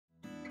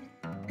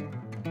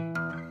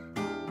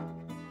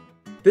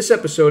This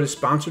episode is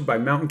sponsored by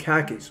Mountain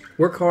Khakis.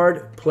 Work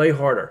hard, play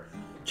harder.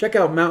 Check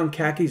out Mountain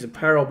Khakis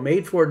apparel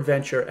made for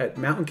adventure at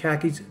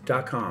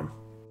mountainkhakis.com.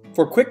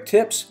 For quick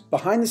tips,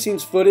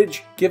 behind-the-scenes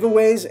footage,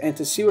 giveaways, and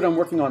to see what I'm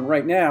working on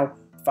right now,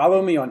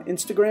 follow me on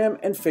Instagram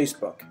and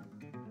Facebook.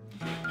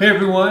 Hey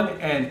everyone,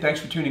 and thanks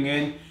for tuning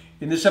in.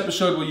 In this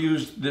episode, we'll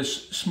use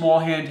this small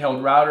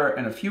handheld router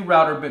and a few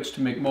router bits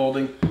to make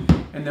molding,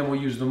 and then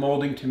we'll use the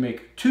molding to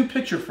make 2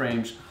 picture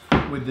frames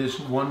with this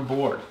one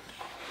board.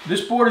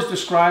 This board is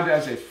described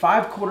as a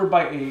 5/4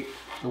 by 8.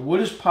 The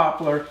wood is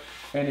poplar,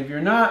 and if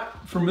you're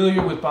not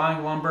familiar with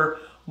buying lumber,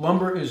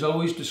 lumber is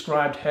always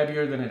described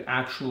heavier than it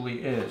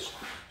actually is.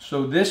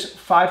 So this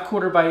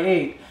 5/4 by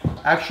 8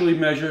 actually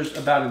measures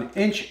about 1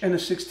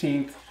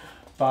 1/16 inches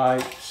by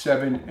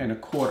 7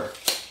 1/4.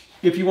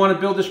 If you want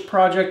to build this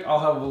project, I'll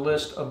have a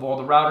list of all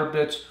the router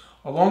bits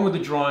along with the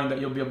drawing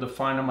that you'll be able to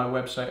find on my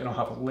website, and I'll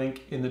have a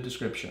link in the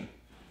description.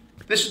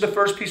 This is the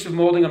first piece of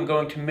molding I'm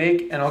going to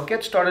make, and I'll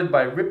get started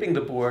by ripping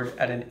the board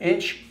at 1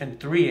 3/8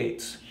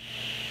 inches.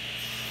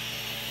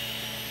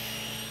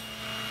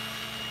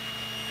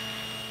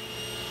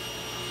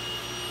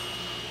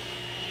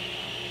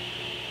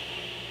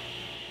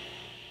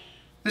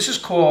 This is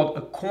called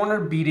a corner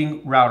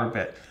beading router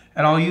bit,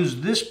 and I'll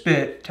use this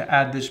bit to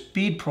add this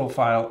bead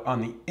profile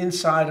on the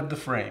inside of the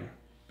frame.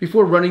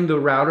 Before running the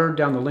router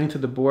down the length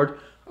of the board,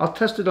 I'll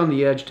test it on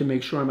the edge to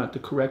make sure I'm at the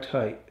correct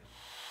height.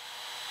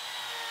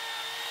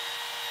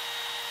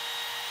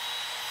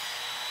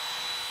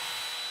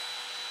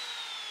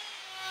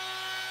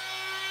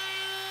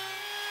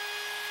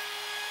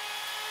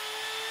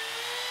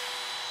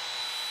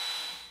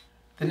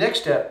 The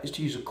next step is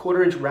to use a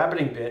 1/4 inch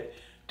rabbiting bit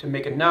to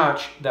make a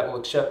notch that will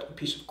accept a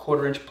piece of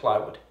 1/4 inch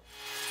plywood.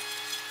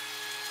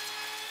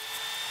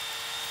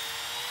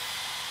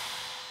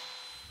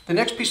 The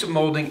next piece of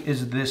molding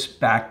is this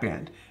back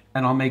band,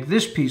 and I'll make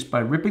this piece by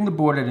ripping the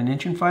board at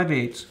 1 5/8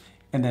 inches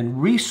and then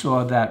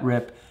resaw that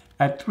rip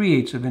at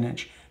 3/8 of an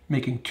inch,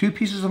 making 2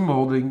 pieces of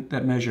molding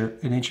that measure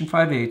 1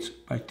 5/8 inches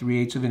by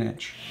 3/8 of an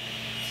inch.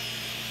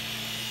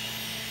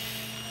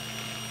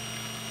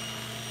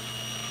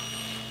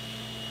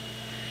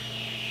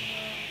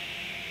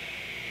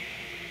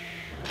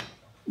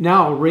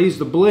 Now I'll raise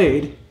the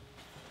blade,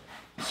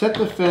 set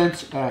the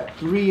fence at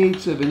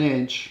 3/8 of an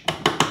inch,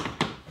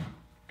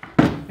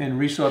 and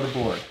resaw the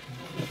board.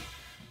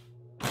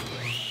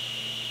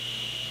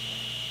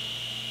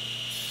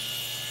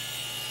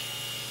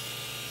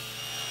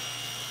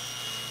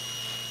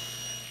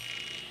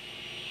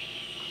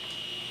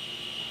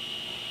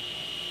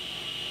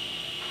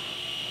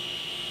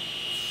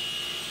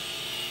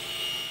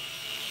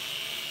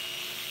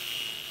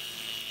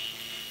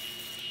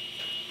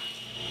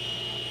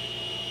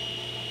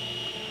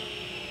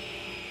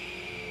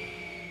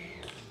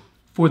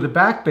 For the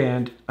back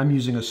band, I'm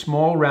using a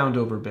small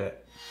roundover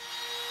bit.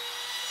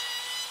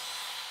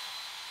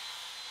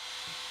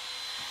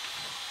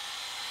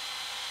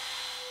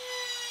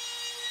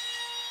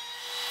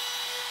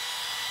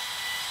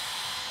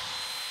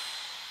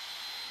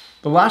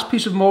 The last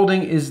piece of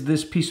molding is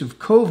this piece of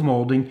Cove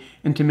molding,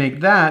 and to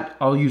make that,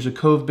 I'll use a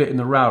Cove bit in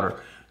the router.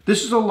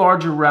 This is a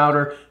larger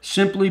router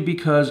simply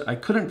because I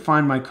couldn't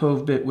find my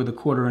Cove bit with a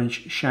 1/4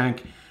 inch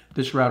shank.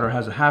 This router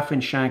has a 1/2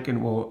 inch shank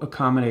and will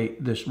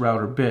accommodate this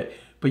router bit,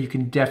 but you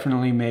can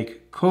definitely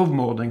make Cove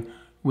molding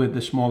with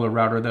the smaller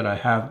router that I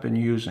have been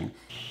using.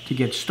 To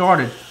get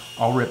started,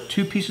 I'll rip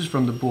 2 pieces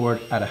from the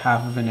board at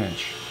 1/2 of an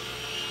inch.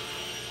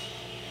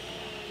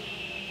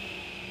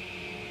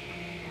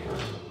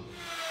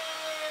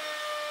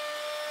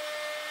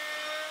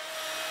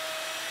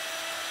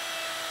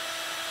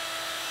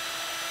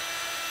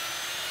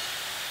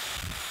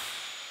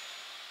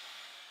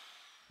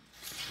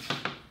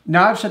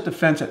 Now I've set the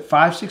fence at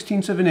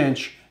 5/16 of an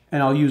inch,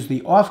 and I'll use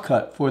the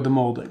offcut for the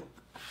molding.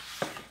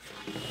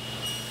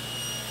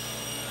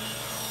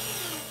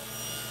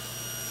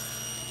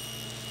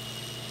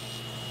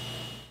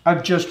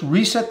 I've just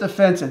reset the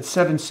fence at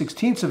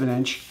 7/16 of an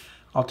inch.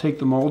 I'll take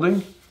the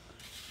molding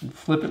and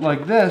flip it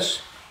like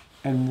this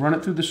and run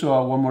it through the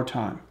saw one more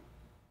time.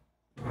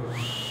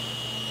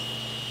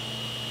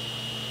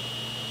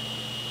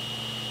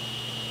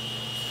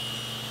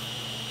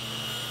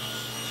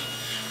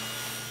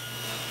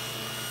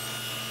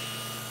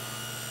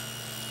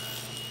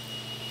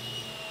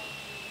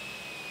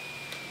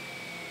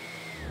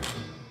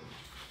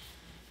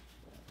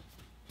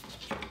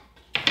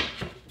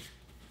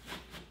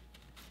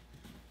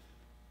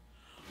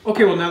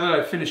 Okay, well now that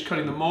I've finished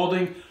cutting the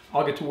molding,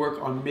 I'll get to work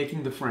on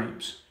making the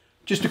frames.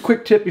 Just a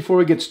quick tip before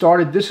we get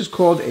started. This is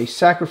called a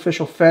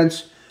sacrificial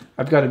fence.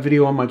 I've got a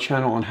video on my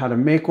channel on how to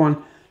make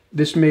one.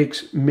 This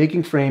makes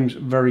making frames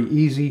very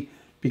easy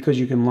because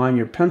you can line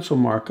your pencil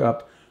mark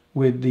up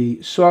with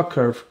the saw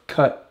curve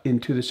cut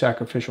into the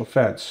sacrificial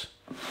fence.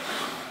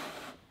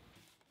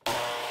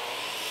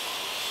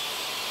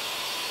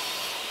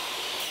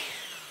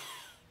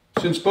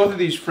 Since both of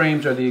these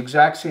frames are the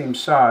exact same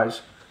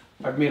size,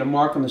 I've made a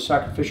mark on the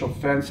sacrificial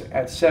fence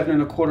at 7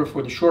 1/4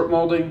 for the short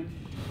molding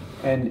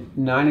and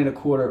 9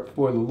 1/4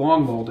 for the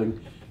long molding.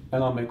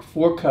 and I'll make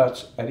 4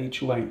 cuts at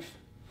each length.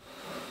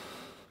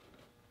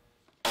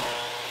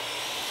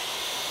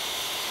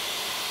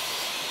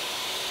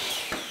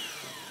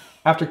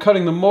 After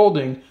cutting the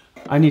molding,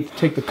 I need to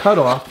take the cut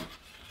off,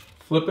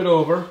 flip it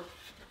over,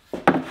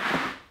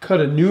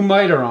 cut a new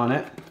miter on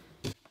it,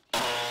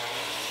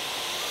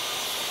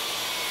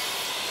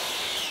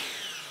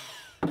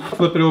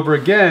 flip it over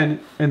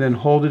again, and then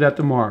hold it at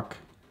the mark.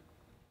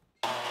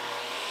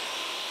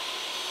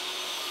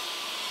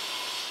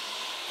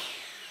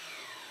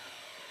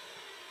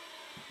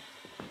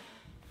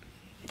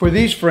 For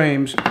these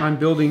frames, I'm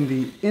building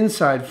the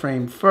inside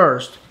frame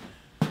first.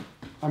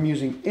 I'm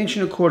using 1¼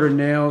 inch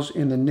nails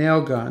in the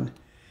nail gun,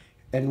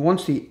 and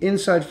once the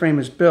inside frame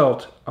is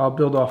built, I'll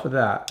build off of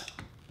that.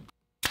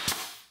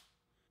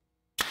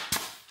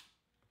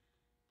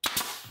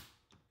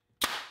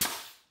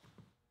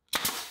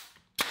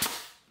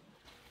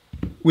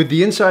 With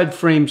the inside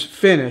frames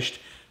finished,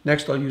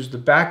 next I'll use the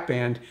back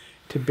band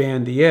to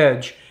band the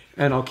edge,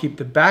 and I'll keep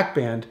the back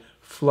band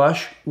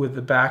flush with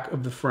the back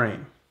of the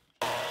frame.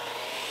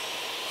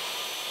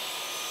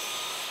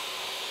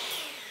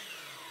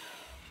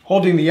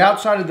 Holding the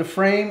outside of the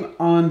frame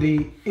on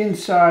the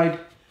inside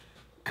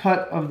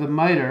cut of the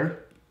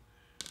miter,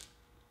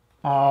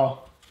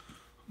 I'll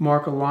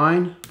mark a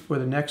line for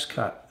the next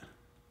cut.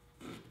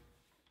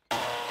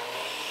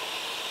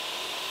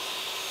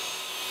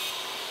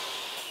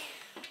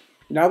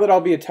 Now that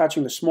I'll be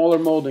attaching the smaller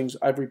moldings,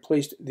 I've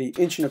replaced the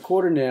 1¼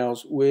 inch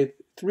nails with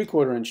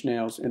 3/4 inch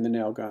nails in the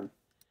nail gun.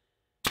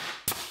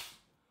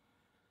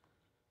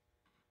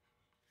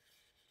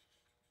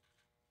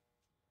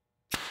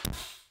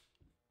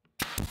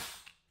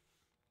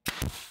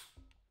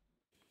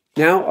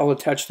 Now I'll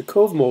attach the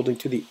Cove molding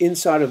to the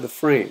inside of the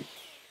frame.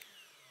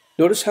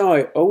 Notice how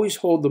I always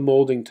hold the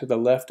molding to the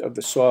left of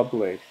the saw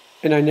blade,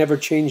 and I never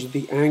change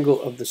the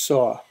angle of the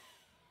saw.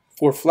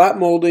 For flat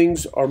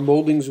moldings or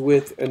moldings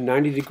with a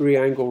 90-degree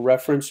angle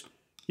reference,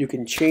 you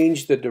can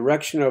change the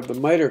direction of the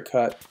miter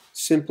cut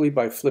simply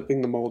by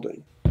flipping the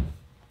molding.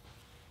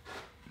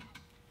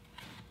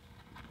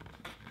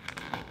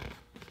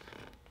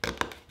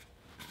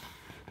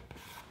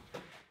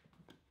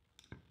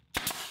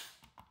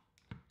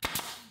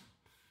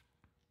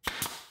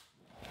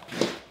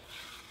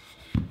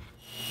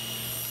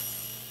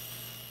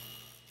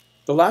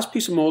 The last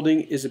piece of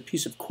molding is a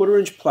piece of 1/4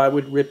 inch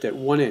plywood ripped at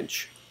 1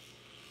 inch.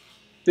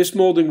 This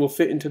molding will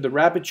fit into the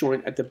rabbet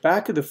joint at the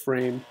back of the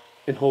frame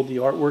and hold the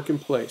artwork in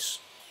place.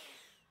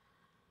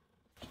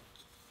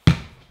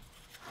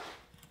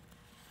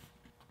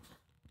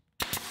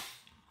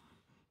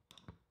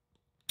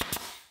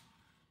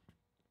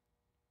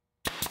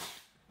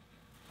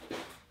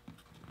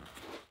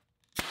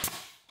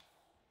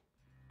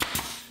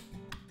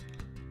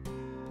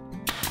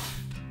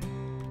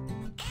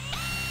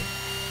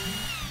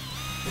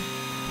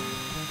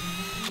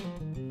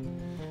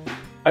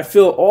 I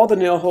fill all the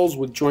nail holes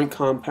with joint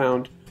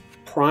compound,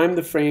 prime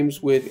the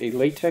frames with a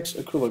latex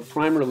acrylic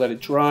primer, let it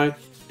dry,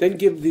 then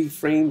give the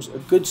frames a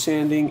good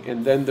sanding,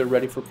 and then they're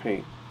ready for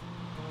paint.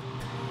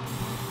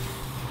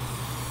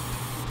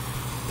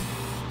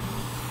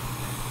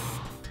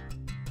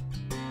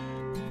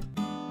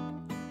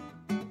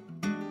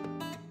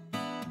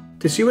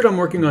 To see what I'm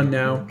working on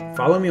now,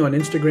 follow me on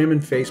Instagram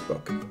and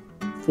Facebook.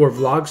 For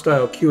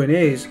vlog-style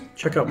Q&As,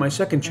 check out my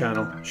second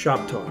channel,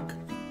 Shop Talk.